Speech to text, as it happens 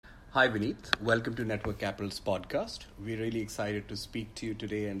Hi, Vineet. Welcome to Network Capital's podcast. We're really excited to speak to you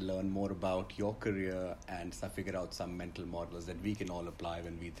today and learn more about your career and figure out some mental models that we can all apply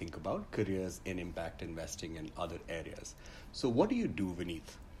when we think about careers in impact investing and other areas. So, what do you do, Vineet?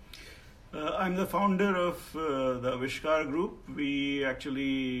 I'm the founder of the Aavishkaar group. We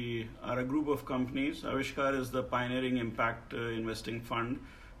actually are a group of companies. Aavishkaar is the pioneering impact investing fund.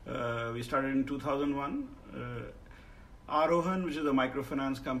 We started in 2001. Aarohan, which is a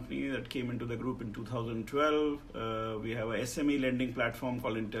microfinance company that came into the group in 2012. We have a SME lending platform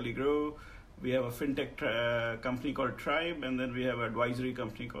called IntelliGrow. We have a fintech company called Tribe, and then we have an advisory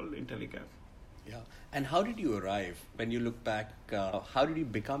company called IntelliCap. Yeah. And how did you arrive? When you look back, how did you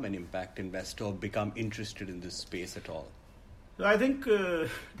become an impact investor or become interested in this space at all? So I think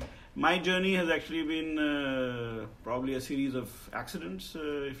my journey has actually been probably a series of accidents,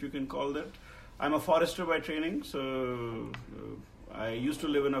 if you can call that. I'm a forester by training, so I used to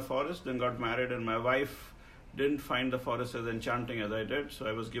live in a forest, then got married, and my wife didn't find the forest as enchanting as I did, so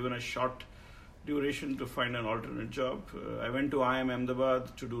I was given a short duration to find an alternate job. I went to IIM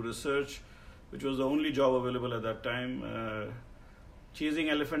Ahmedabad to do research, which was the only job available at that time. Chasing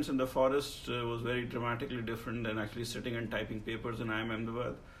elephants in the forest was very dramatically different than actually sitting and typing papers in IIM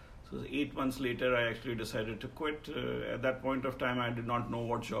Ahmedabad. So 8 months later, I actually decided to quit. At that point of time, I did not know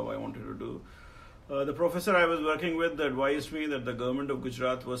what job I wanted to do. The professor I was working with advised me that the government of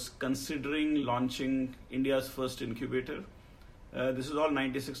Gujarat was considering launching India's first incubator. This is all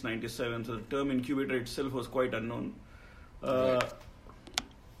 96, 97, so the term incubator itself was quite unknown. Right.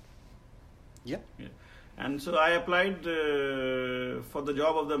 Yeah. And so I applied for the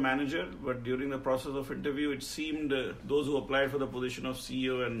job of the manager, but during the process of interview, it seemed those who applied for the position of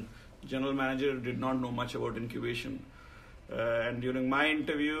CEO and general manager did not know much about incubation. And during my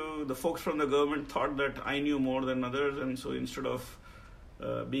interview, the folks from the government thought that I knew more than others, and so instead of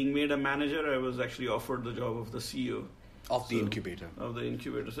being made a manager, I was actually offered the job of the CEO. Of the incubator. Of the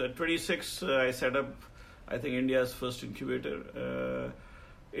incubator. So at 26, I set up, I think, India's first incubator.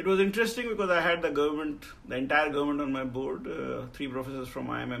 It was interesting because I had the entire government on my board, 3 professors from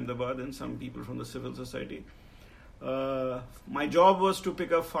IIM Ahmedabad and some people from the civil society. My job was to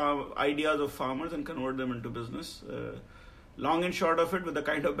pick up ideas of farmers and convert them into business. Long and short of it, with the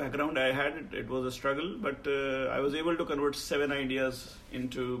kind of background I had, it was a struggle, but I was able to convert 7 ideas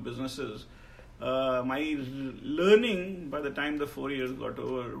into businesses. My learning by the time the 4 years got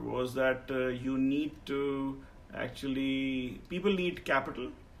over was that you need to people need capital,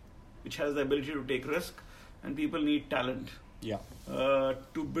 which has the ability to take risk, and people need talent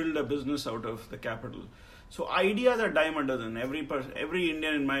to build a business out of the capital. So ideas are dime a dozen. Every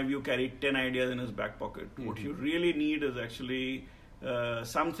Indian, in my view, carried 10 ideas in his back pocket. Mm-hmm. What you really need is actually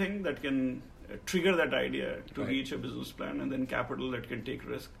something that can trigger that idea to reach a business plan, and then capital that can take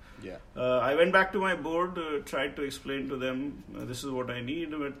risk. Yeah. I went back to my board, tried to explain to them, this is what I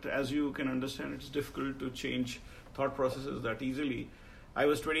need, but as you can understand, it's difficult to change thought processes that easily. I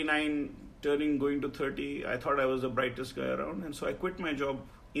was 29, going to 30. I thought I was the brightest guy around, and so I quit my job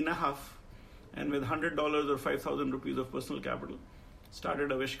in a half, and with $100 or 5,000 rupees of personal capital, started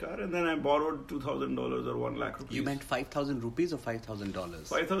Aavishkaar, and then I borrowed $2,000 or 1 lakh rupees. You meant 5,000 rupees or $5,000?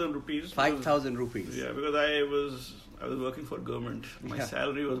 5,000 rupees. 5,000 rupees. Yeah, because I was working for government. My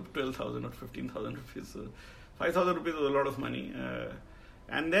salary was 12,000 or 15,000 rupees. So 5,000 rupees was a lot of money.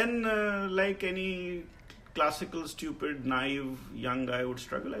 And then, like any classical, stupid, naive, young guy would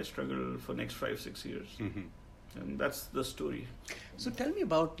struggle, I struggled for next 5-6 years. Mm-hmm. And that's the story. So tell me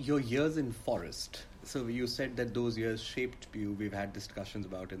about your years in forest. So you said that those years shaped you. We've had discussions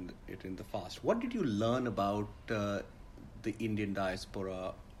about it in the past. What did you learn about the Indian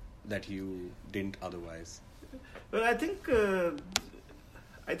diaspora that you didn't otherwise? Well, I think the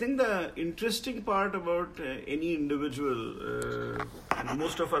interesting part about any individual, and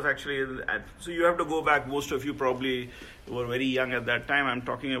most of us actually, so you have to go back, most of you probably were very young at that time. I'm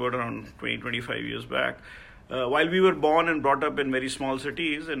talking about around 20-25 years back. While we were born and brought up in very small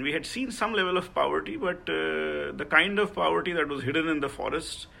cities, and we had seen some level of poverty, but the kind of poverty that was hidden in the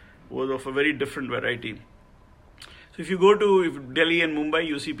forest was of a very different variety. So if you go to Delhi and Mumbai,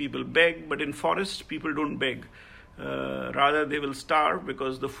 you see people beg, but in forests, people don't beg. Rather, they will starve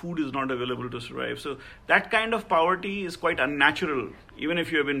because the food is not available to survive. So that kind of poverty is quite unnatural, even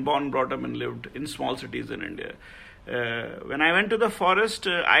if you have been born, brought up, and lived in small cities in India. When I went to the forest,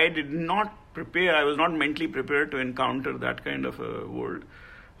 I did not prepare. I was not mentally prepared to encounter that kind of a world.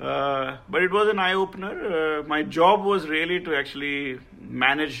 But it was an eye-opener. My job was really to actually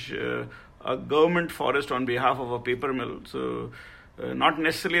manage a government forest on behalf of a paper mill. So Not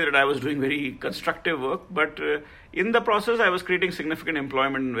necessarily that I was doing very constructive work, but in the process I was creating significant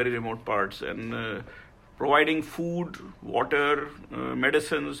employment in very remote parts and providing food, water,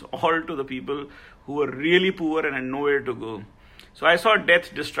 medicines, all to the people who were really poor and had nowhere to go. So I saw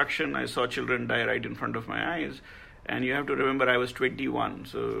death, destruction, I saw children die right in front of my eyes. And you have to remember I was 21,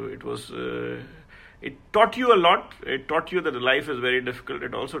 so it was... it taught you a lot. It taught you that life is very difficult.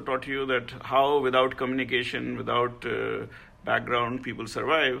 It also taught you that how without communication, without background, people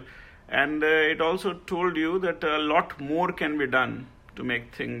survive. And it also told you that a lot more can be done to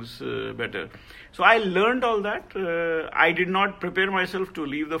make things better. So I learned all that. I did not prepare myself to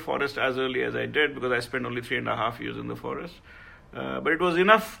leave the forest as early as I did because I spent only 3.5 years in the forest. But it was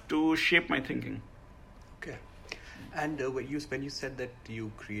enough to shape my thinking. Okay. And when you said that you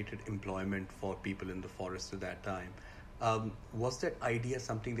created employment for people in the forest at that time, was that idea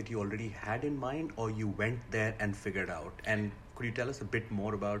something that you already had in mind, or you went there and figured out? And could you tell us a bit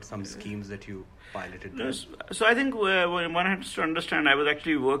more about some schemes that you piloted there? So I think one has to understand I was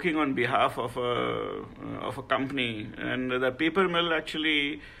actually working on behalf of a company, and the paper mill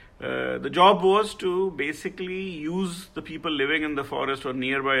actually, the job was to basically use the people living in the forest or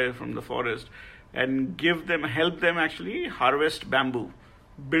nearby from the forest and help them actually harvest bamboo,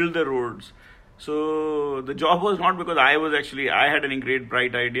 build the roads. So the job was not because I had any great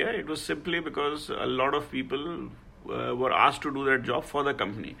bright idea. It was simply because a lot of people were asked to do that job for the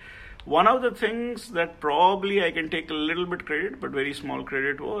company. One of the things that probably I can take a little bit credit, but very small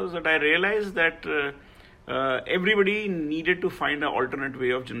credit, was that I realized that everybody needed to find an alternate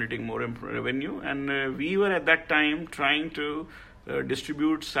way of generating more revenue. And we were at that time trying to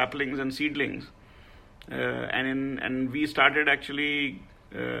distribute saplings and seedlings. And we started actually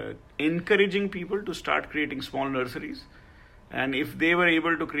encouraging people to start creating small nurseries. And if they were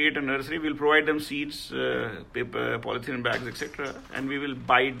able to create a nursery, we'll provide them seeds, paper, polythene bags, etc. And we will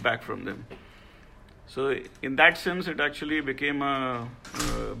buy it back from them. So in that sense, it actually became a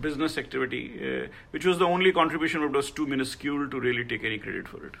business activity, which was the only contribution that was too minuscule to really take any credit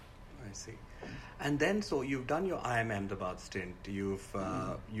for it. I see. And then, so you've done your IIM Ahmedabad stint.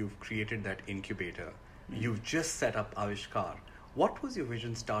 You've created that incubator. You've just set up Aavishkaar. What was your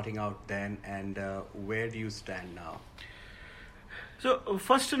vision starting out then, and where do you stand now? So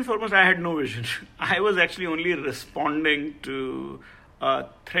first and foremost, I had no vision. I was actually only responding to a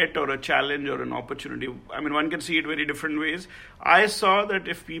threat or a challenge or an opportunity. I mean, one can see it very different ways. I saw that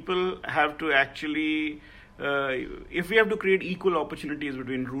if people have to actually, if we have to create equal opportunities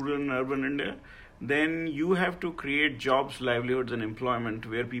between rural and urban India, then you have to create jobs, livelihoods, and employment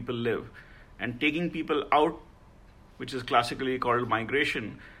where people live. And taking people out, which is classically called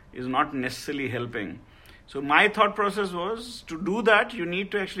migration, is not necessarily helping. So my thought process was, to do that, you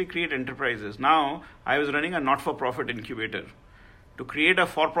need to actually create enterprises. Now, I was running a not-for-profit incubator. To create a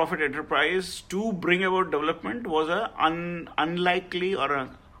for-profit enterprise to bring about development was an unlikely or an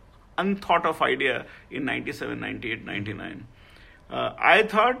unthought of idea in 97, 98, 99. I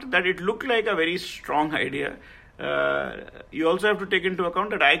thought that it looked like a very strong idea. You also have to take into account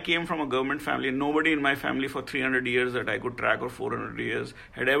that I came from a government family. Nobody in my family for 300 years that I could track, or 400 years,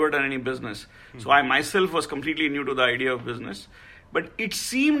 had ever done any business. Mm-hmm. So I myself was completely new to the idea of business. But it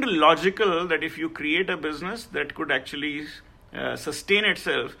seemed logical that if you create a business that could actually sustain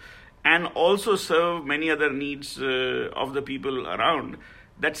itself and also serve many other needs of the people around,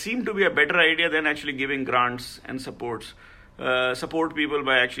 that seemed to be a better idea than actually giving grants and supports. Support people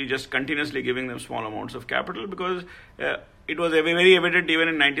by actually just continuously giving them small amounts of capital, because it was very evident even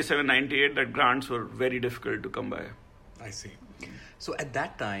in 97, 98 that grants were very difficult to come by. I see. So at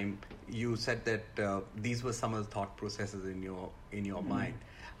that time, you said that these were some of the thought processes in your mind.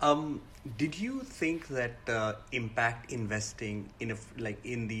 Did you think that impact investing in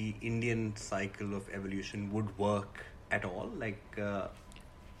in the Indian cycle of evolution would work at all?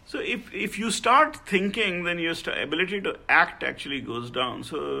 So if you start thinking, then your ability to act actually goes down.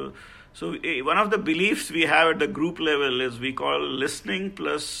 So one of the beliefs we have at the group level is we call listening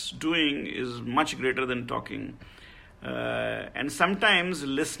plus doing is much greater than talking. And sometimes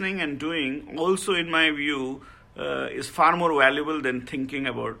listening and doing also, in my view, is far more valuable than thinking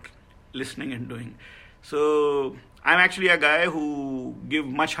about listening and doing. So I'm actually a guy who give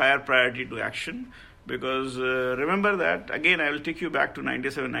much higher priority to action. Because remember that, again, I will take you back to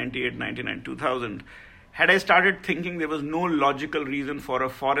 97, 98, 99, 2000. Had I started thinking, there was no logical reason for a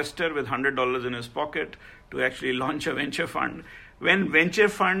forester with $100 in his pocket to actually launch a venture fund, when venture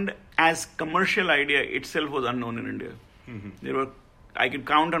fund as commercial idea itself was unknown in India. Mm-hmm. I could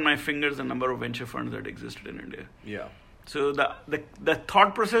count on my fingers the number of venture funds that existed in India. Yeah. So the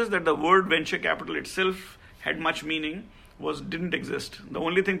thought process that the word venture capital itself had much meaning didn't exist. The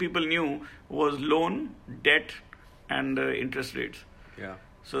only thing people knew was loan, debt, and interest rates. Yeah.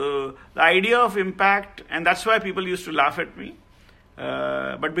 So the idea of impact, and that's why people used to laugh at me.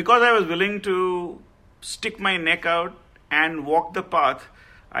 But because I was willing to stick my neck out and walk the path,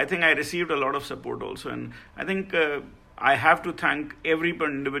 I think I received a lot of support also. And I think I have to thank every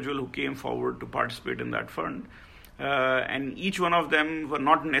individual who came forward to participate in that fund. And each one of them were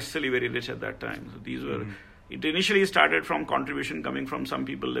not necessarily very rich at that time. So these were, it initially started from contribution coming from some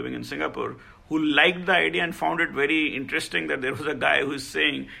people living in Singapore who liked the idea and found it very interesting that there was a guy who is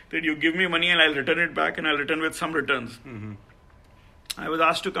saying that you give me money and I'll return it back and I'll return with some returns. Mm-hmm. I was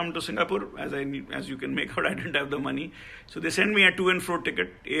asked to come to Singapore. As you can make out, I didn't have the money. So they sent me a to and fro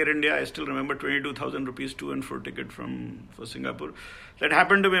ticket. Air India, I still remember 22,000 rupees to and fro ticket for Singapore. That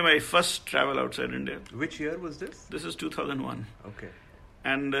happened to be my first travel outside India. Which year was this? This is 2001. Okay.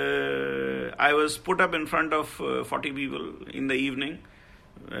 And I was put up in front of 40 people in the evening.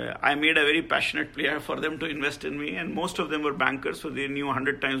 I made a very passionate plea for them to invest in me, and most of them were bankers, so they knew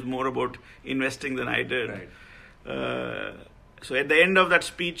 100 times more about investing than I did. Right. So at the end of that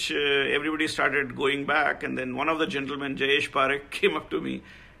speech, everybody started going back, and then one of the gentlemen, Jayesh Parekh, came up to me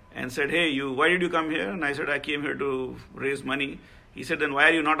and said, "Hey, why did you come here?" And I said, "I came here to raise money." He said, "Then why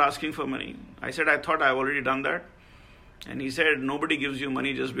are you not asking for money?" I said, "I thought I've already done that." And he said, "Nobody gives you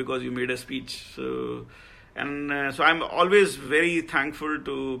money just because you made a speech." So I'm always very thankful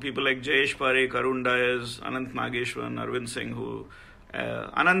to people like Jayesh Parekh, Arun Dias, Anant Nageshwan, Arvind Singh,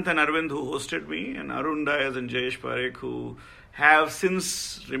 Anant and Arvind who hosted me, and Arun Dias and Jayesh Parekh who have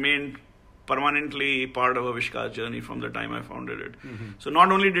since remained permanently part of Aavishkaar's journey from the time I founded it. Mm-hmm. So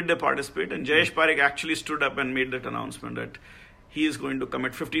not only did they participate, and Jayesh Parekh actually stood up and made that announcement that he is going to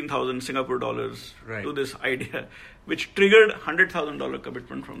commit 15,000 Singapore dollars to this idea, which triggered $100,000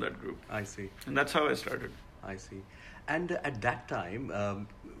 commitment from that group. I see. And that's how I started. I see. And at that time,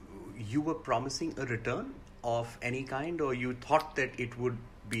 you were promising a return of any kind, or you thought that it would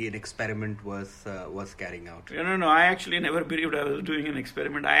be an experiment worth carrying out? No. I actually never believed I was doing an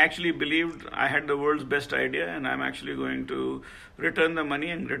experiment. I actually believed I had the world's best idea and I'm actually going to return the money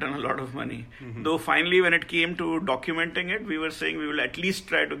and return a lot of money. Mm-hmm. Though finally when it came to documenting it, we were saying we will at least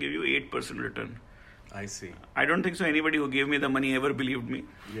try to give you 8% return. I see. I don't think so anybody who gave me the money ever believed me.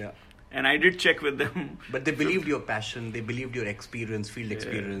 Yeah. And I did check with them. But they believed your passion, they believed your experience, field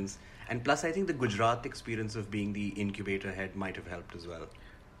experience. And plus I think the Gujarat experience of being the incubator head might have helped as well.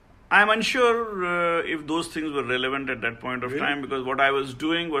 I'm unsure if those things were relevant at that point of time, because what I was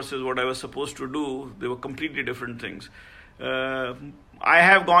doing versus what I was supposed to do, they were completely different things. I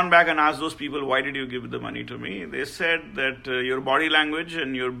have gone back and asked those people, why did you give the money to me? They said that your body language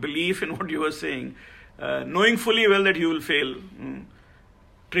and your belief in what you were saying, knowing fully well that you will fail,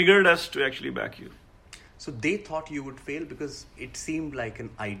 triggered us to actually back you. So they thought you would fail because it seemed like an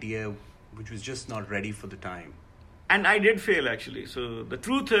idea which was just not ready for the time. And I did fail actually. So the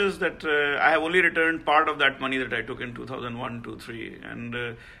truth is that I have only returned part of that money that I took in 2001, 2, 3. And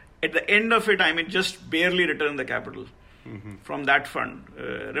at the end of it, I just barely returned the capital from that fund.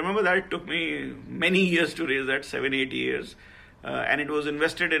 Remember that it took me many years to raise that, 7, 8 years. And it was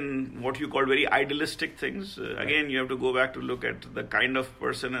invested in what you call very idealistic things. Again, you have to go back to look at the kind of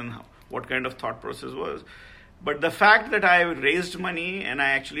person and what kind of thought process was. But the fact that I raised money and I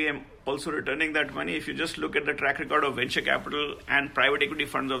actually am also returning that money, if you just look at the track record of venture capital and private equity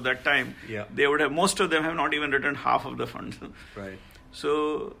funds of that time, they would have, most of them have not even returned half of the funds. Right.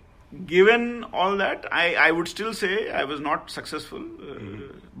 So given all that, I would still say I was not successful.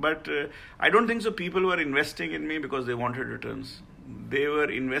 But I don't think so people were investing in me because they wanted returns. They were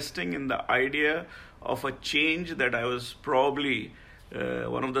investing in the idea of a change that I was probably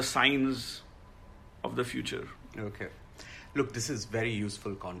one of the signs of the future. Okay. Look, this is very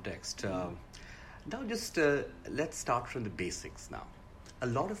useful context. Now just let's start from the basics now. A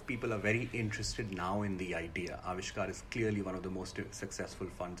lot of people are very interested now in the idea. Aavishkaar is clearly one of the most successful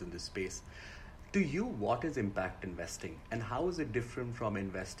funds in this space. To you, what is impact investing and how is it different from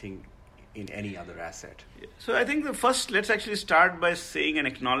investing in any other asset? So I think let's actually start by saying and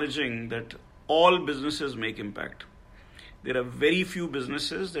acknowledging that all businesses make impact. There are very few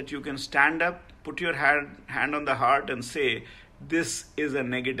businesses that you can stand up, put your hand on the heart and say, this is a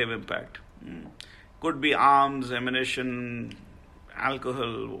negative impact. Could be arms, ammunition,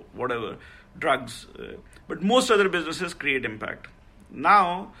 alcohol, whatever, drugs. But most other businesses create impact.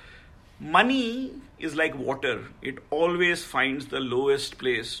 Now, money is like water. It always finds the lowest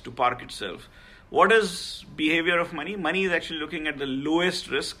place to park itself. What is behavior of money? Money is actually looking at the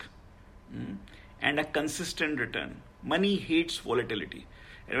lowest risk and a consistent return. Money hates volatility.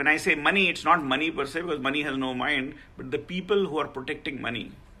 And when I say money, it's not money per se, because money has no mind, but the people who are protecting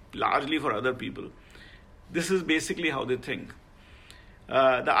money, largely for other people. This is basically how they think.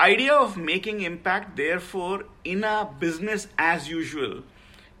 The idea of making impact, therefore, in a business as usual,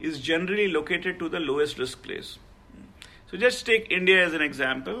 is generally located to the lowest risk place. So just take India as an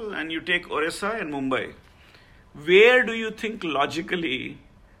example, and you take Orissa and Mumbai. Where do you think logically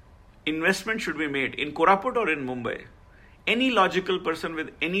investment should be made? In Koraput or in Mumbai? Any logical person with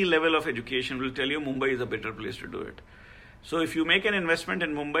any level of education will tell you Mumbai is a better place to do it. So if you make an investment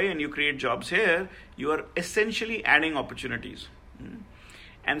in Mumbai and you create jobs here, you are essentially adding opportunities.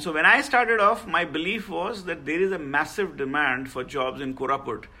 And so when I started off, my belief was that there is a massive demand for jobs in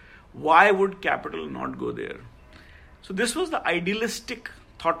Koraput. Why would capital not go there? So this was the idealistic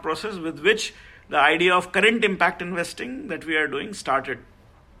thought process with which the idea of current impact investing that we are doing started.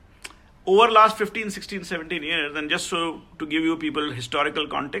 Over last 15, 16, 17 years, and just so to give you people historical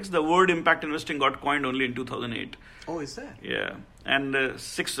context, the word impact investing got coined only in 2008. Oh, is that? Yeah. And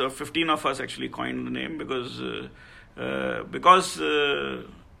 6 or 15 of us actually coined the name because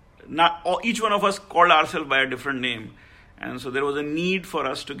each one of us called ourselves by a different name. And so there was a need for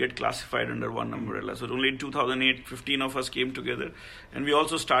us to get classified under one umbrella. So only in 2008, 15 of us came together. And we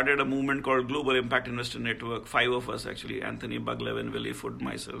also started a movement called Global Impact Investor Network. 5 of us actually, Anthony Buglev, Willie Food,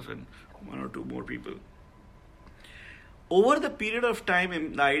 myself, and 1 or 2 more people. Over the period of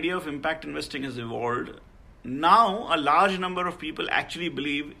time, the idea of impact investing has evolved. Now, a large number of people actually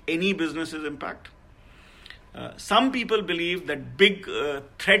believe any business is impact. Some people believe that big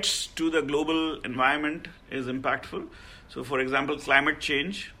threats to the global environment is impactful. So, for example, climate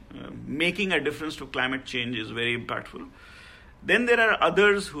change, making a difference to climate change is very impactful. Then there are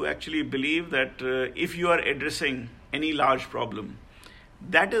others who actually believe that if you are addressing any large problem,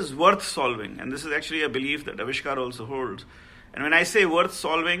 that is worth solving. And this is actually a belief that Aavishkaar also holds. And when I say worth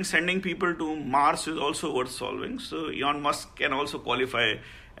solving, sending people to Mars is also worth solving. So Elon Musk can also qualify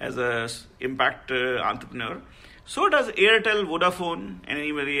as an impact entrepreneur. So does Airtel, Vodafone, and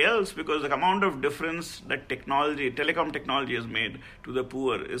anybody else, because the amount of difference that telecom technology has made to the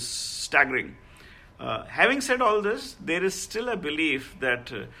poor is staggering. Having said all this, there is still a belief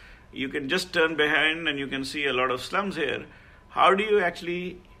that you can just turn behind and you can see a lot of slums here. How do you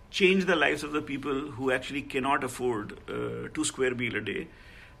actually change the lives of the people who actually cannot afford 2 square meal a day?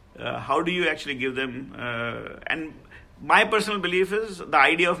 How do you actually give them... and my personal belief is the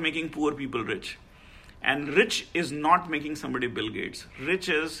idea of making poor people rich. And rich is not making somebody Bill Gates. Rich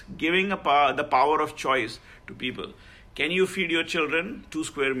is giving the power of choice to people. Can you feed your children 2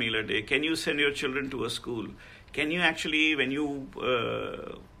 square meal a day? Can you send your children to a school? Can you actually, when you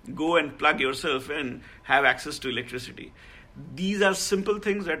go and plug yourself in, have access to electricity? These are simple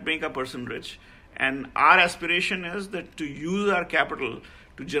things that make a person rich. And our aspiration is that to use our capital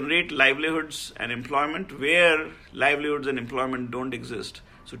to generate livelihoods and employment where livelihoods and employment don't exist.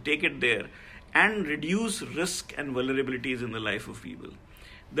 So take it there and reduce risk and vulnerabilities in the life of people.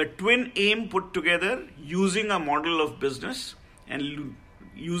 The twin aim put together, using a model of business and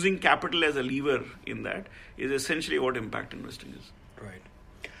using capital as a lever in that, is essentially what impact investing is. Right.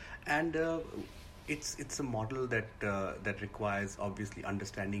 And it's a model that requires obviously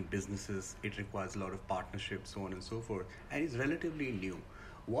understanding businesses. It requires a lot of partnerships, so on and so forth, and it's relatively new.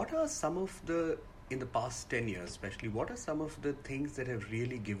 What are some of in the past 10 years especially, what are some of the things that have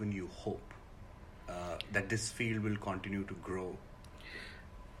really given you hope that this field will continue to grow?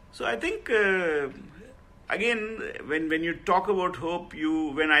 So I think, again, when you talk about hope,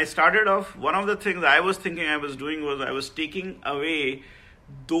 when I started off, one of the things I was thinking I was doing was I was taking away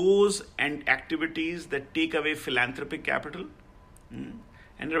those and activities that take away philanthropic capital.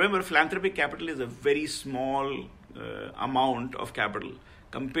 And remember, philanthropic capital is a very small amount of capital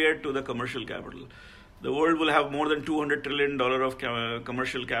compared to the commercial capital. The world will have more than $200 trillion of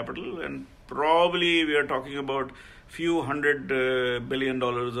commercial capital, and probably we are talking about few $100 billion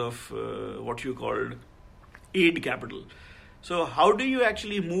of what you called aid capital. So how do you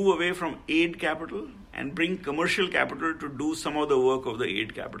actually move away from aid capital and bring commercial capital to do some of the work of the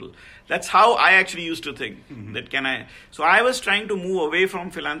aid capital? That's how I actually used to think. Mm-hmm. So I was trying to move away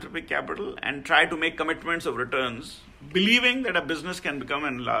from philanthropic capital and try to make commitments of returns, believing that a business can become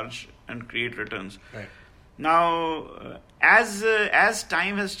enlarged and create returns. Right. Now, as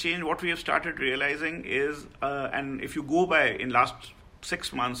time has changed, what we have started realizing is, and if you go by in last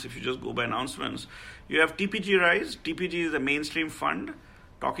 6 months, if you just go by announcements, you have TPG Rise. TPG is a mainstream fund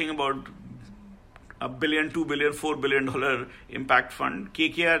talking about $1 billion, $2 billion, $4 billion impact fund.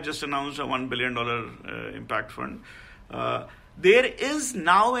 KKR just announced a $1 billion impact fund. There is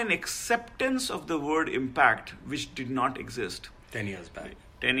now an acceptance of the word impact which did not exist 10 years back.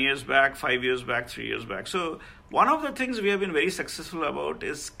 10 years back, 5 years back, 3 years back. So one of the things we have been very successful about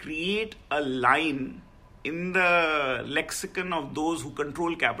is create a line in the lexicon of those who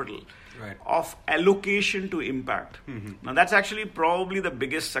control capital, right, of allocation to impact. Mm-hmm. Now that's actually probably the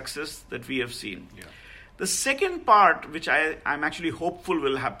biggest success that we have seen. Yeah. The second part, which I'm actually hopeful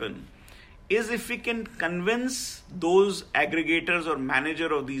will happen, is if we can convince those aggregators or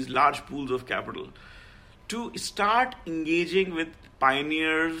manager of these large pools of capital to start engaging with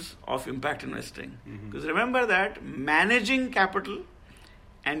pioneers of impact investing. Mm-hmm. Because remember that managing capital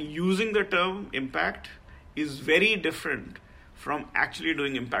and using the term impact is very different from actually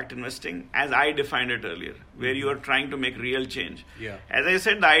doing impact investing as I defined it earlier, where you are trying to make real change. Yeah. As I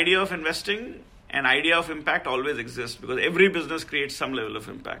said, the idea of investing and idea of impact always exists because every business creates some level of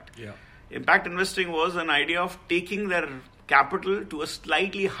impact. Yeah. Impact investing was an idea of taking their capital to a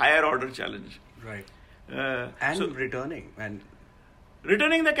slightly higher order challenge. Right. So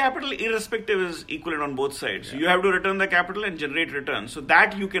returning the capital irrespective is equivalent on both sides. Yeah. You have to return the capital and generate returns. So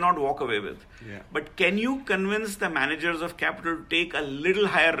that you cannot walk away with. Yeah. But can you convince the managers of capital to take a little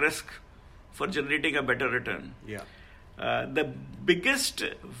higher risk for generating a better return? Yeah. The biggest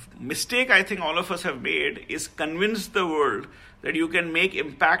mistake I think all of us have made is convince the world that you can make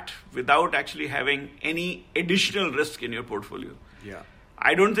impact without actually having any additional risk in your portfolio. Yeah.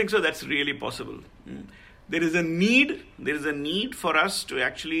 I don't think so. That's really possible. There is a need for us to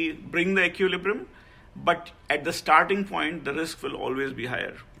actually bring the equilibrium, but at the starting point, the risk will always be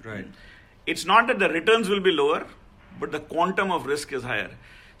higher. Right. It's not that the returns will be lower, but the quantum of risk is higher.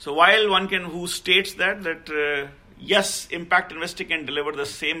 So while one who states that yes, impact investing can deliver the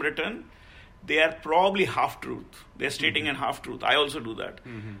same return, they are probably half-truth. They're stating a half-truth. I also do that.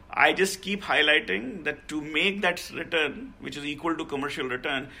 Mm-hmm. I just keep highlighting that to make that return, which is equal to commercial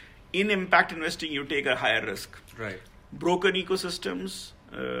return, in impact investing, you take a higher risk. Right. Broken ecosystems,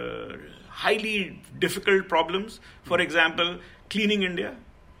 highly difficult problems. For example, cleaning India.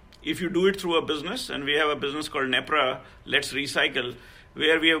 If you do it through a business, and we have a business called NEPRA, Let's Recycle,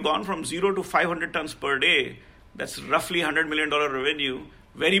 where we have gone from 0 to 500 tons per day, that's roughly $100 million revenue,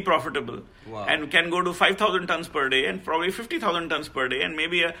 very profitable. Wow. And can go to 5,000 tons per day and probably 50,000 tons per day, and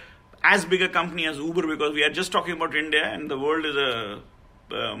maybe as big a company as Uber, because we are just talking about India and the world is a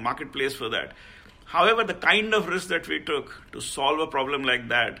marketplace for that. However, the kind of risk that we took to solve a problem like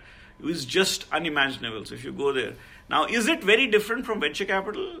that is just unimaginable. So if you go there. Now, is it very different from venture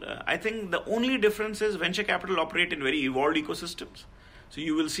capital? I think the only difference is venture capital operate in very evolved ecosystems. So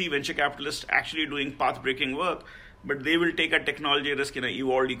you will see venture capitalists actually doing path-breaking work, but they will take a technology risk in an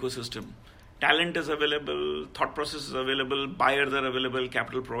evolved ecosystem. Talent is available, thought process is available, buyers are available,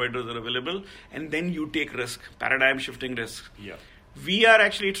 capital providers are available, and then you take risk, paradigm-shifting risks. Yeah. We are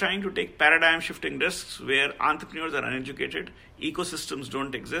actually trying to take paradigm-shifting risks where entrepreneurs are uneducated, ecosystems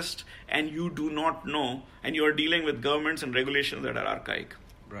don't exist, and you do not know, and you are dealing with governments and regulations that are archaic.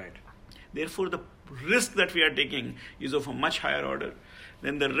 Right. Therefore, the risk that we are taking is of a much higher order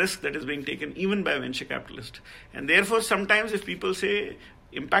than the risk that is being taken even by venture capitalists. And therefore, sometimes if people say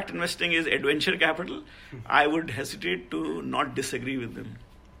impact investing is adventure capital, I would hesitate to not disagree with them.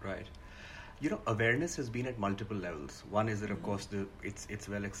 Right. Awareness has been at multiple levels. One is that, of course, it's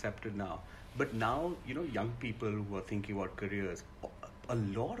well accepted now. But now, young people who are thinking about careers, a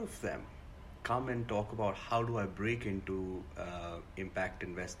lot of them come and talk about how do I break into impact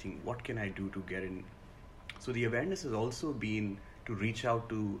investing? What can I do to get in? So the awareness has also been to reach out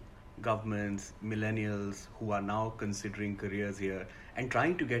to governments, millennials who are now considering careers here and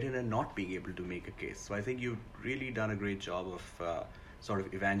trying to get in and not being able to make a case. So I think you've really done a great job of sort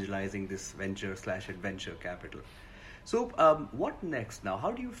of evangelizing this venture/adventure capital. So what next now?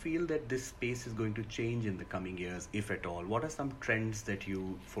 How do you feel that this space is going to change in the coming years, if at all? What are some trends that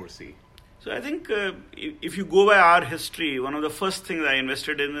you foresee? So I think if you go by our history, one of the first things I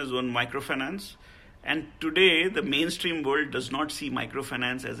invested in is microfinance. And today, the mainstream world does not see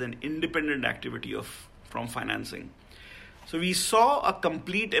microfinance as an independent activity from financing. So we saw a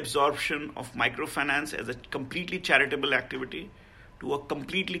complete absorption of microfinance as a completely charitable activity to a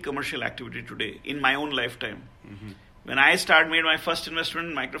completely commercial activity today in my own lifetime. Mm-hmm. When I made my first investment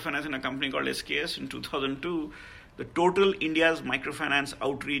in microfinance in a company called SKS in 2002, the total India's microfinance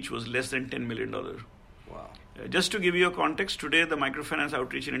outreach was less than $10 million. Wow. Just to give you a context, today the microfinance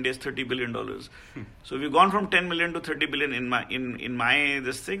outreach in India is $30 billion. So we've gone from 10 million to 30 billion in my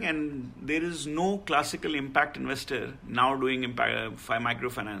this thing, and there is no classical impact investor now doing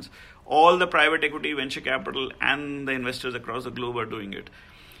microfinance. All the private equity, venture capital, and the investors across the globe are doing it.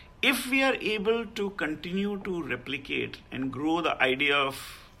 If we are able to continue to replicate and grow the idea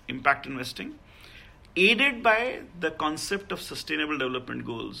of impact investing, aided by the concept of Sustainable Development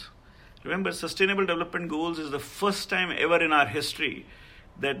Goals. Remember, Sustainable Development Goals is the first time ever in our history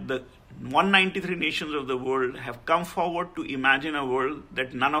that the 193 nations of the world have come forward to imagine a world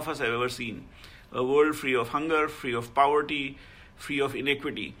that none of us have ever seen. A world free of hunger, free of poverty, free of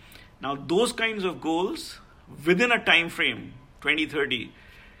inequity. Now, those kinds of goals within a time frame, 2030,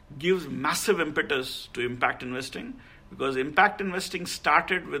 gives massive impetus to impact investing, because impact investing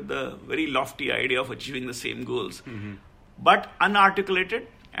started with the very lofty idea of achieving the same goals, but unarticulated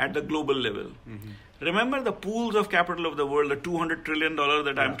at the global level. Remember, the pools of capital of the world, the $200 trillion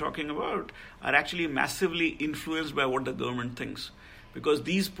that I'm talking about, are actually massively influenced by what the government thinks. Because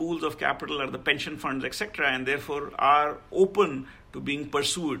these pools of capital are the pension funds, etc., and therefore are open to being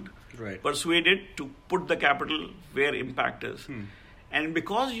persuaded to put the capital where impact is. And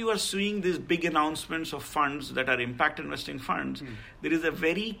because you are seeing these big announcements of funds that are impact investing funds, there is a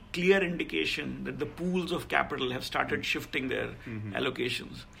very clear indication that the pools of capital have started shifting their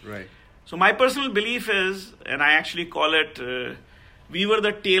allocations. Right. So my personal belief is, and I actually call it, we were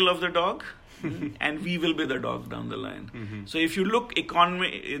the tail of the dog, and we will be the dog down the line. So if you look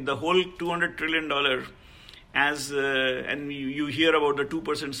economy, the whole $200 trillion as, and you hear about the 2%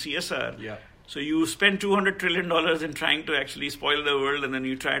 CSR. So you spend $200 trillion in trying to actually spoil the world, and then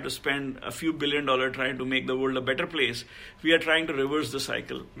you try to spend a few $1 billion trying to make the world a better place. We are trying to reverse the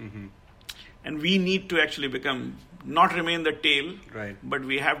cycle. And we need to actually not remain the tail, but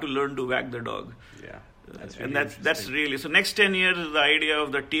we have to learn to wag the dog. That's really, so next 10 years is the idea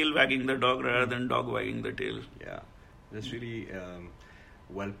of the tail wagging the dog rather than dog wagging the tail. Yeah, that's really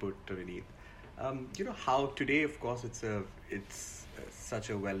well put, Vineet. How today, of course, it's such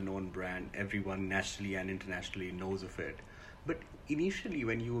a well-known brand. Everyone nationally and internationally knows of it. But initially,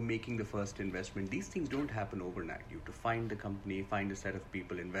 when you were making the first investment, these things don't happen overnight. You have to find the company, find a set of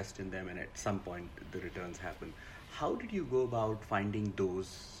people, invest in them, and at some point, the returns happen. How did you go about finding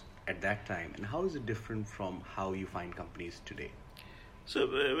those at that time, and how is it different from how you find companies today? So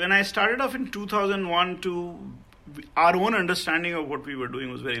when I started off in 2001, our own understanding of what we were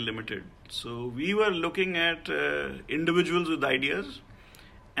doing was very limited. So we were looking at individuals with ideas,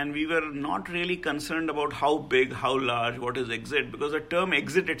 and we were not really concerned about how big, how large, what is exit, because the term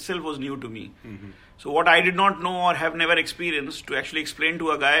exit itself was new to me. So what I did not know or have never experienced, to actually explain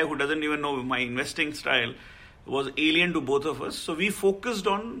to a guy who doesn't even know my investing style, was alien to both of us. So we focused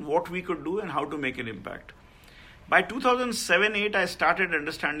on what we could do and how to make an impact. By 2007-8, I started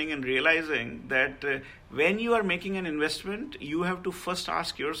understanding and realizing that when you are making an investment, you have to first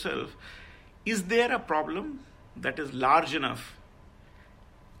ask yourself, is there a problem that is large enough?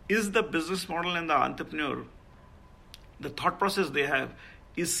 Is the business model and the entrepreneur, the thought process they have,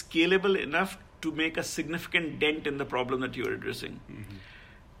 is scalable enough to make a significant dent in the problem that you are addressing?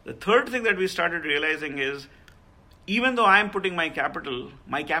 The third thing that we started realizing is, even though I am putting my capital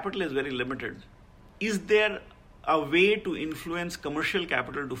is very limited. Is there a way to influence commercial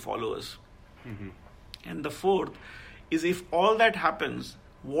capital to follow us? And the fourth is, if all that happens,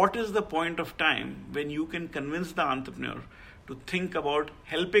 what is the point of time when you can convince the entrepreneur to think about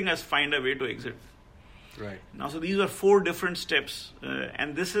helping us find a way to exit? Now, so these are 4 different steps,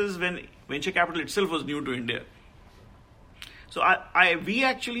 and this is when venture capital itself was new to India. So we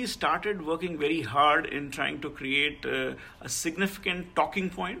actually started working very hard in trying to create a significant talking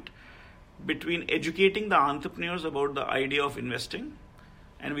point between educating the entrepreneurs about the idea of investing.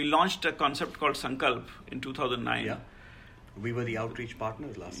 And we launched a concept called Sankalp in 2009. Yeah. We were the outreach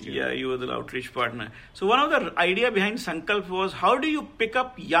partners last year. Yeah, you were the outreach partner. So one of the idea behind Sankalp was, how do you pick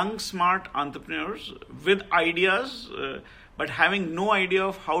up young, smart entrepreneurs with ideas, but having no idea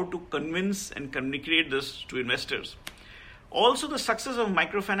of how to convince and communicate this to investors? Also, the success of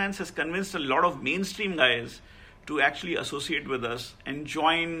microfinance has convinced a lot of mainstream guys to actually associate with us and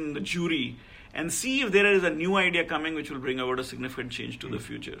join the jury and see if there is a new idea coming which will bring about a significant change to the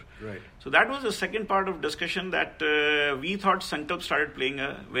future. So that was the second part of discussion that we thought Sankalp started playing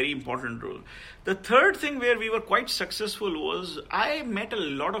a very important role. The third thing where we were quite successful was, I met a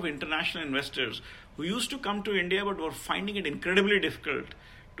lot of international investors who used to come to India but were finding it incredibly difficult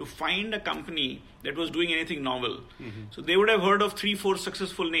to find a company that was doing anything novel. So they would have heard of 3-4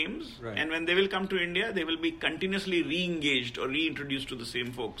 successful names, and when they will come to India, they will be continuously re-engaged or reintroduced to the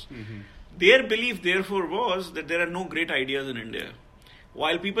same folks. Their belief, therefore, was that there are no great ideas in India.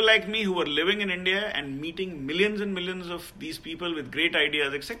 While people like me who were living in India and meeting millions and millions of these people with great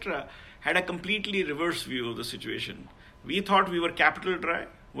ideas, etc., had a completely reverse view of the situation. We thought we were capital dry,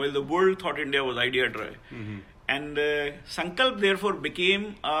 while the world thought India was idea dry. And Sankalp, therefore,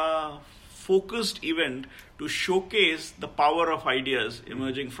 became a focused event to showcase the power of ideas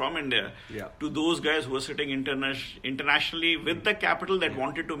emerging from India to those guys who were sitting internationally with the capital that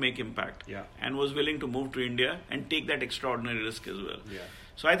wanted to make impact and was willing to move to India and take that extraordinary risk as well.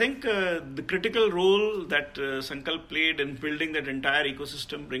 So I think the critical role that Sankalp played in building that entire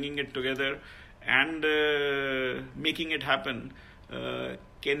ecosystem, bringing it together and making it happen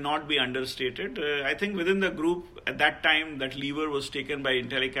cannot be understated. I think within the group at that time, that lever was taken by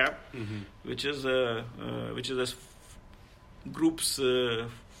Intellicap, which is a group's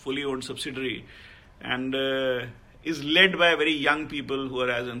fully owned subsidiary, and is led by very young people who are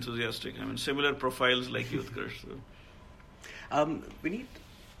as enthusiastic. I mean, similar profiles like Utkarsh. So. Vineet,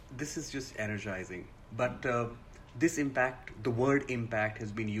 this is just energizing, but this impact, the word impact,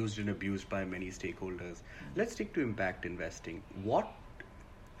 has been used and abused by many stakeholders. Let's stick to impact investing. What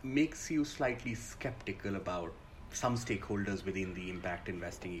makes you slightly skeptical about some stakeholders within the impact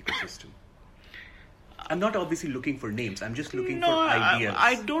investing ecosystem? I'm not obviously looking for names. I'm just looking for ideas.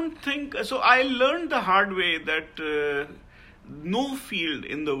 I don't think so. I learned the hard way that no field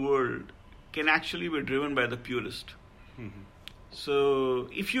in the world can actually be driven by the purist. So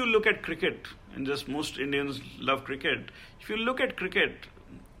if you look at cricket, and just most Indians love cricket, if you look at cricket,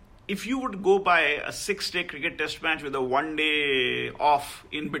 if you would go by a 6-day cricket test match with a 1-day off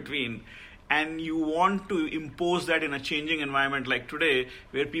in between, and you want to impose that in a changing environment like today,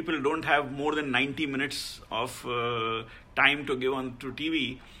 where people don't have more than 90 minutes of time to give on to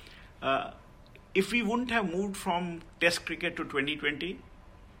TV, if we wouldn't have moved from test cricket to 2020,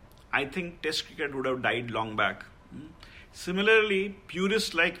 I think test cricket would have died long back. Similarly,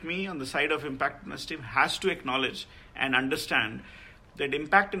 purists like me on the side of impact investing has to acknowledge and understand that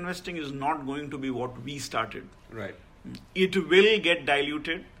impact investing is not going to be what we started. Right. It will get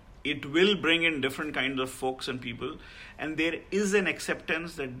diluted. It will bring in different kinds of folks and people. And there is an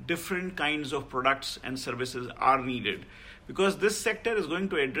acceptance that different kinds of products and services are needed. Because this sector is going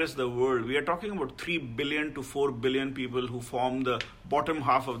to address the world. We are talking about 3 billion to 4 billion people who form the bottom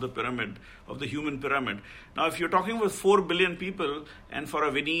half of the pyramid, of the human pyramid. Now, if you're talking about 4 billion people, and for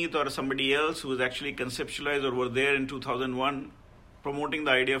a Vineet or somebody else who was actually conceptualized or were there in 2001, promoting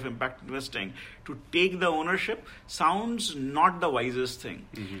the idea of impact investing, to take the ownership sounds not the wisest thing.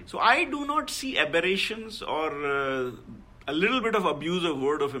 So I do not see aberrations or a little bit of abuse of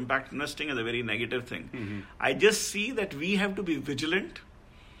word of impact investing as a very negative thing. I just see that we have to be vigilant.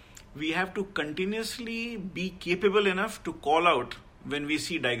 We have to continuously be capable enough to call out when we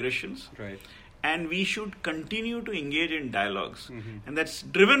see digressions. Right. And we should continue to engage in dialogues. And that's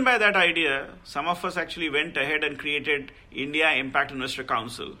driven by that idea. Some of us actually went ahead and created India Impact Investor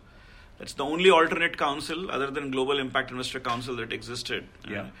Council. That's the only alternate council other than Global Impact Investor Council that existed.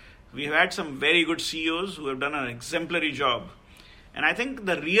 We've had some very good CEOs who have done an exemplary job. And I think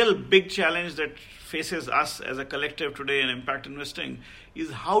the real big challenge that faces us as a collective today in impact investing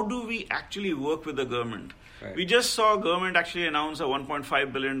is how do we actually work with the government? Right. We just saw government actually announce a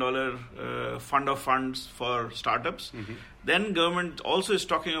 $1.5 billion fund of funds for startups. Then government also is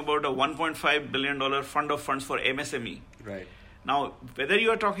talking about a $1.5 billion fund of funds for MSME. Right. Now, whether you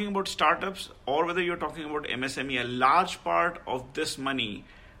are talking about startups or whether you're talking about MSME, a large part of this money,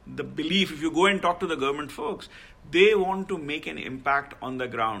 the belief, if you go and talk to the government folks, they want to make an impact on the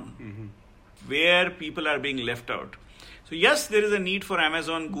ground where people are being left out. So yes, there is a need for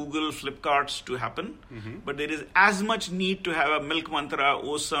Amazon, Google, Flipkarts to happen, but there is as much need to have a Milk Mantra,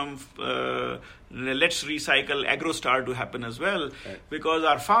 Osam, Let's Recycle, AgroStar to happen as well, because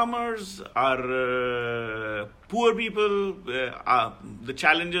our farmers, our poor people, the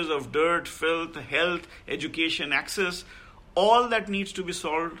challenges of dirt, filth, health, education, access, all that needs to be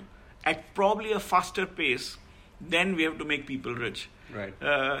solved at probably a faster pace. Then we have to make people rich. Right.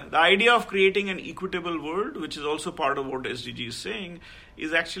 The idea of creating an equitable world, which is also part of what SDG is saying,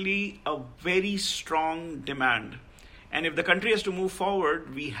 is actually a very strong demand. And if the country has to move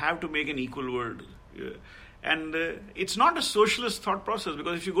forward, we have to make an equal world. And it's not a socialist thought process,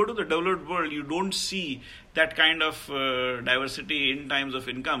 because if you go to the developed world, you don't see that kind of diversity in terms of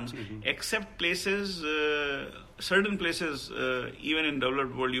incomes, except places, certain places, even in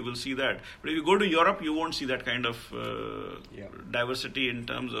developed world, you will see that. But if you go to Europe, you won't see that kind of diversity in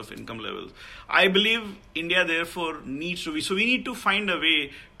terms of income levels. I believe India, therefore, needs to be. So we need to find a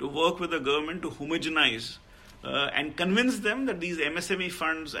way to work with the government to homogenize and convince them that these MSME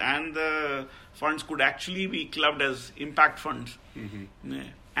funds and the funds could actually be clubbed as impact funds.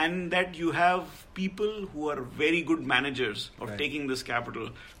 And that you have people who are very good managers of taking this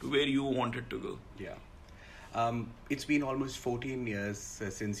capital to where you want it to go. Yeah. It's been almost 14 years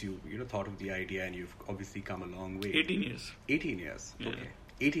since you thought of the idea, and you've obviously come a long way. 18 years. 18 years. Yeah. Okay.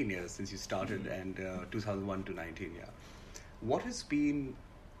 18 years since you started, and 2001 to 19, yeah. What has been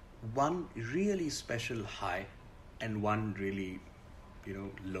one really special high and one really,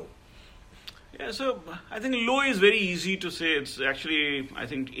 low? Yeah, so I think low is very easy to say. It's actually, I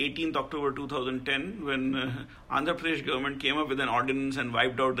think, 18th October 2010 when Andhra Pradesh government came up with an ordinance and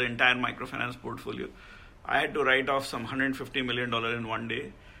wiped out the entire microfinance portfolio. I had to write off some $150 million in one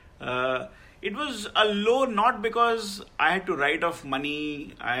day. It was a low not because I had to write off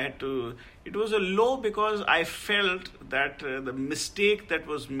money. It was a low because I felt that the mistake that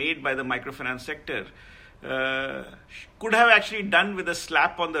was made by the microfinance sector could have actually done with a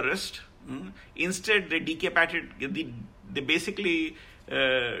slap on the wrist. Instead, they decapitated. They basically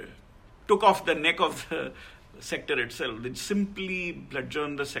took off the neck of the sector itself. They simply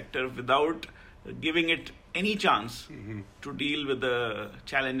bludgeoned the sector without giving it any chance to deal with the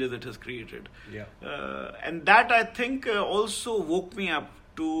challenges it has created. Yeah. And that, I think, also woke me up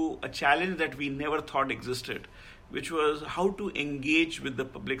to a challenge that we never thought existed, which was how to engage with the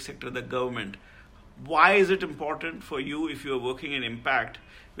public sector, the government. Why is it important for you, if you are working in impact,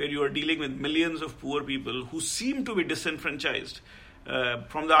 where you are dealing with millions of poor people who seem to be disenfranchised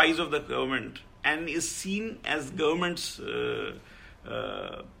from the eyes of the government and is seen as government's,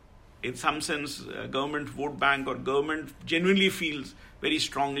 in some sense, government vote bank, or government genuinely feels very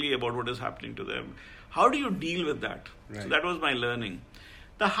strongly about what is happening to them. How do you deal with that? Right. So that was my learning.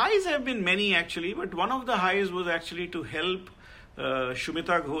 The highs have been many actually, but one of the highs was actually to help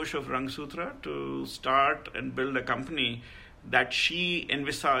Shumita Ghosh of Rangsutra to start and build a company that she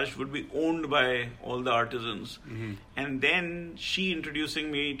envisaged would be owned by all the artisans. And then she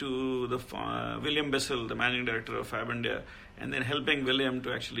introducing me to the William Bissell, the managing director of Fab India, and then helping William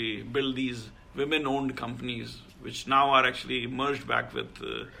to actually build these women-owned companies, which now are actually merged back with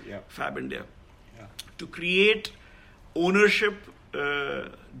Fab India. Yeah. To create ownership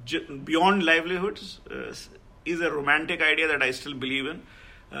beyond livelihoods is a romantic idea that I still believe in.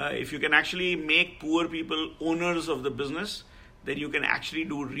 If you can actually make poor people owners of the business, then you can actually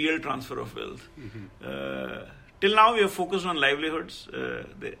do real transfer of wealth. Till now, we have focused on livelihoods,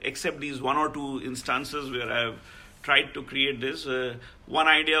 except these one or two instances where I have tried to create this. One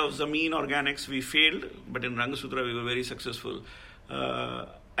idea of Zameen Organics, we failed, but in Rangasutra, we were very successful.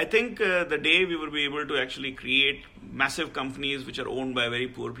 I think the day we will be able to actually create massive companies which are owned by very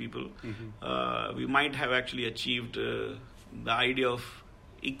poor people, we might have actually achieved the idea of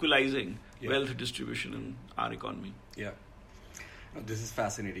equalizing wealth distribution in our economy. Yeah. This is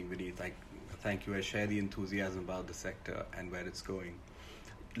fascinating, Vineet. Thank you. I share the enthusiasm about the sector and where it's going.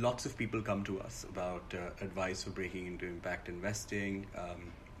 Lots of people come to us about advice for breaking into impact investing.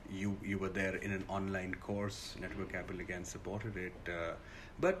 You were there in an online course. Network Capital again supported it.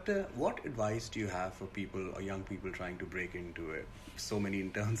 But what advice do you have for people or young people trying to break into it? So many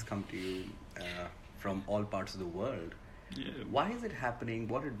interns come to you from all parts of the world. Yeah. Why is it happening?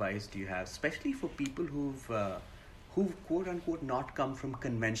 What advice do you have, especially for people who've quote unquote not come from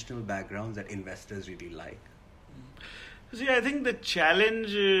conventional backgrounds that investors really like? See, I think the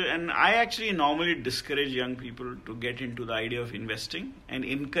challenge, and I actually normally discourage young people to get into the idea of investing and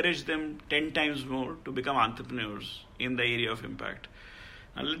encourage them 10 times more to become entrepreneurs in the area of impact.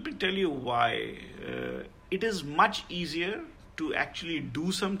 Now, let me tell you why. It is much easier to actually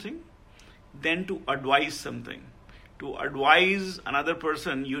do something than to advise something. To advise another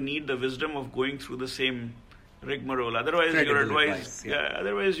person, you need the wisdom of going through the same rigmarole. Otherwise,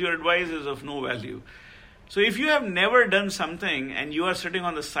 your advice is of no value. So if you have never done something and you are sitting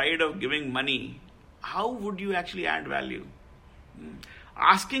on the side of giving money, how would you actually add value?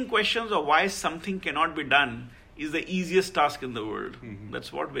 Asking questions of why something cannot be done is the easiest task in the world.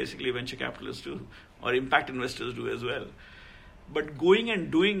 That's what basically venture capitalists do, or impact investors do as well. But going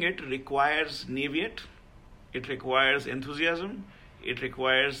and doing it requires naviate, it requires enthusiasm, it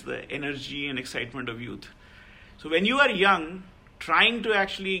requires the energy and excitement of youth. So when you are young, trying to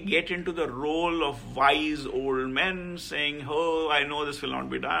actually get into the role of wise old men saying, oh, I know this will not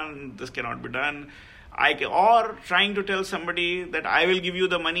be done, this cannot be done, or trying to tell somebody that I will give you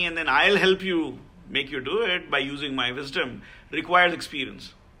the money and then I'll help you make you do it by using my wisdom, requires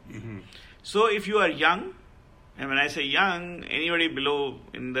experience. So if you are young, and when I say young, anybody below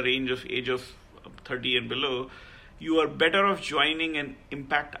in the range of age of 30 and below, you are better off joining an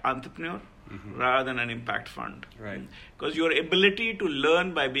impact entrepreneur rather than an impact fund. Right. Because your ability to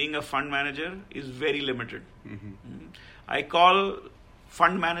learn by being a fund manager is very limited. I call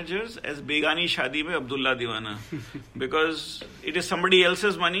fund managers as Begani Shadi mein Abdullah Diwana because it is somebody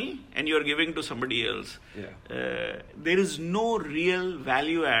else's money and you are giving to somebody else. There is no real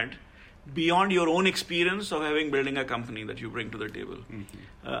value add beyond your own experience of building a company that you bring to the table,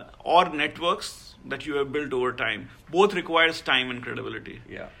 or networks that you have built over time. Both requires time and credibility.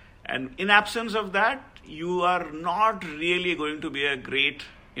 Yeah. And in absence of that, you are not really going to be a great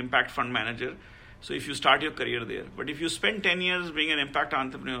impact fund manager. So if you start your career there, but if you spend 10 years being an impact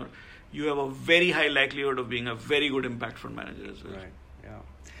entrepreneur, you have a very high likelihood of being a very good impact fund manager as well. Right. Yeah.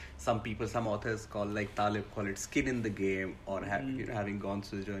 Some authors Talib call it skin in the game, or having gone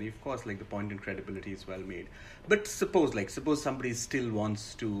through the journey. Of course, the point in credibility is well made. But suppose somebody still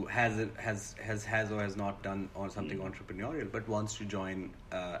wants to has or has not done or something entrepreneurial, but wants to join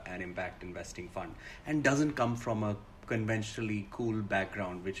an impact investing fund and doesn't come from a conventionally cool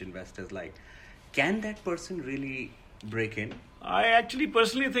background, which investors like. Can that person really break in? I actually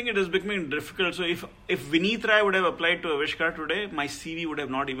personally think it is becoming difficult. So if Vineet Rai would have applied to Aavishkaar today, my CV would have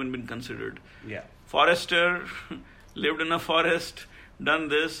not even been considered. Yeah. Forester, lived in a forest, done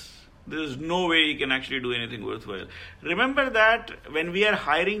this. There is no way he can actually do anything worthwhile. Remember that when we are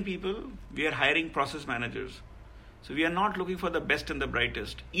hiring people, we are hiring process managers. So we are not looking for the best and the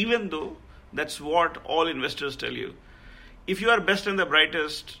brightest, even though that's what all investors tell you. If you are best and the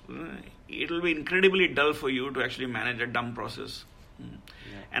brightest, it will be incredibly dull for you to actually manage a dumb process. Yeah.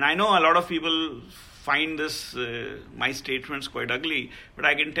 And I know a lot of people find this, my statements quite ugly, but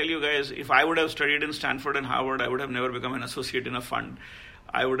I can tell you guys, if I would have studied in Stanford and Harvard, I would have never become an associate in a fund.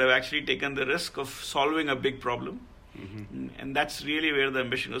 I would have actually taken the risk of solving a big problem. And that's really where the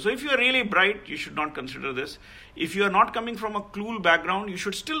ambition goes. So if you are really bright, you should not consider this. If you are not coming from a cool background, you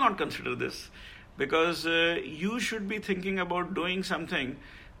should still not consider this. Because you should be thinking about doing something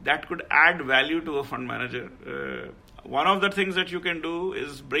that could add value to a fund manager. One of the things that you can do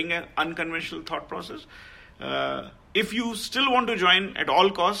is bring an unconventional thought process. If you still want to join at all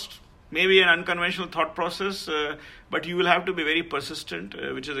costs, maybe an unconventional thought process, but you will have to be very persistent,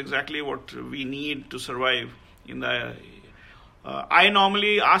 which is exactly what we need to survive in the... I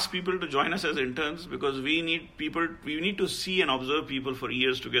normally ask people to join us as interns because we need to see and observe people for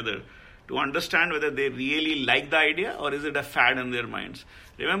years together to understand whether they really like the idea or is it a fad in their minds.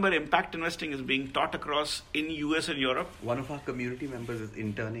 Remember, impact investing is being taught across in US and Europe. One of our community members is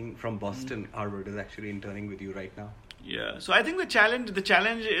interning from Boston. Harvard is actually interning with you right now. Yeah, so I think the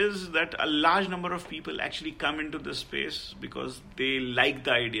challenge is that a large number of people actually come into this space because they like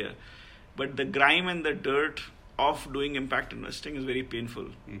the idea. But the grime and the dirt of doing impact investing is very painful.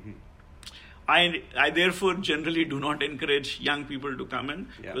 I therefore generally do not encourage young people to come in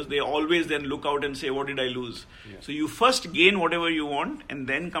because they always then look out and say, what did I lose? Yeah. So you first gain whatever you want and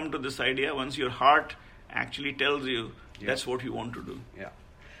then come to this idea once your heart actually tells you that's what you want to do. Yeah.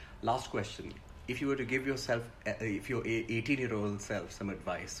 Last question. If you were to give yourself, if your 18-year-old self some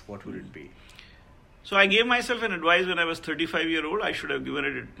advice, what would it be? So I gave myself an advice when I was 35-year-old. I should have given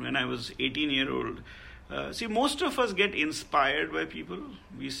it when I was 18-year-old. See, most of us get inspired by people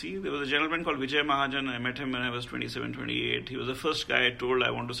we see. There was a gentleman called Vijay Mahajan. I met him when I was 27, 28. He was the first guy I told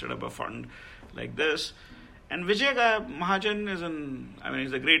I want to set up a fund like this. And Vijay Mahajan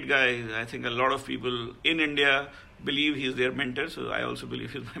he's a great guy. I think a lot of people in India believe he's their mentor. So I also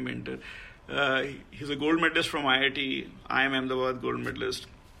believe he's my mentor. He's a gold medalist from IIT. I am Ahmedabad gold medalist.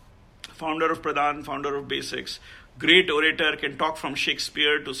 Founder of Pradhan, founder of Basics. Great orator, can talk from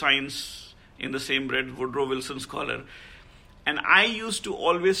Shakespeare to science in the same breath, Woodrow Wilson scholar. And I used to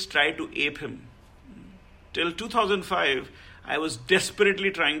always try to ape him. Till 2005, I was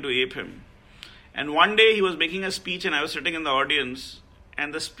desperately trying to ape him. And one day he was making a speech and I was sitting in the audience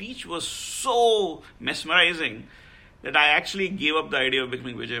and the speech was so mesmerizing that I actually gave up the idea of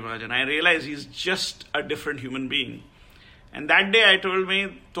becoming Vijay Mahajan. I realized he's just a different human being. And that day I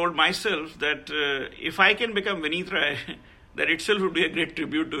told myself that if I can become Vineet Rai, that itself would be a great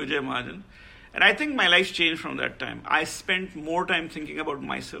tribute to Vijay Mahajan. And I think my life changed from that time. I spent more time thinking about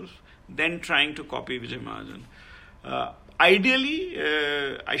myself than trying to copy Vijay Mahajan. Ideally,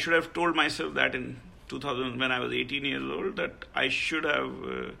 I should have told myself that in 2000, when I was 18 years old, that I should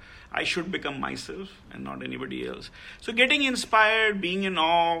become myself and not anybody else. So getting inspired, being in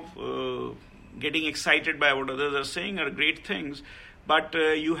awe, getting excited by what others are saying are great things. But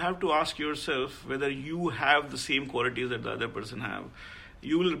you have to ask yourself whether you have the same qualities that the other person have.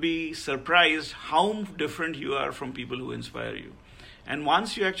 You will be surprised how different you are from people who inspire you. And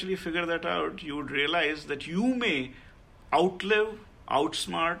once you actually figure that out, you would realize that you may outlive,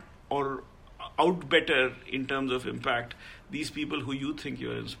 outsmart, or outbetter in terms of impact these people who you think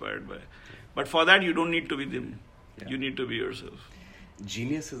you are inspired by. But for that, you don't need to be them. Yeah. You need to be yourself.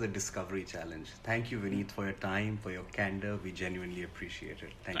 Genius is a discovery challenge. Thank you, Vineet, for your time, for your candor. We genuinely appreciate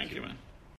it. Thank you, man.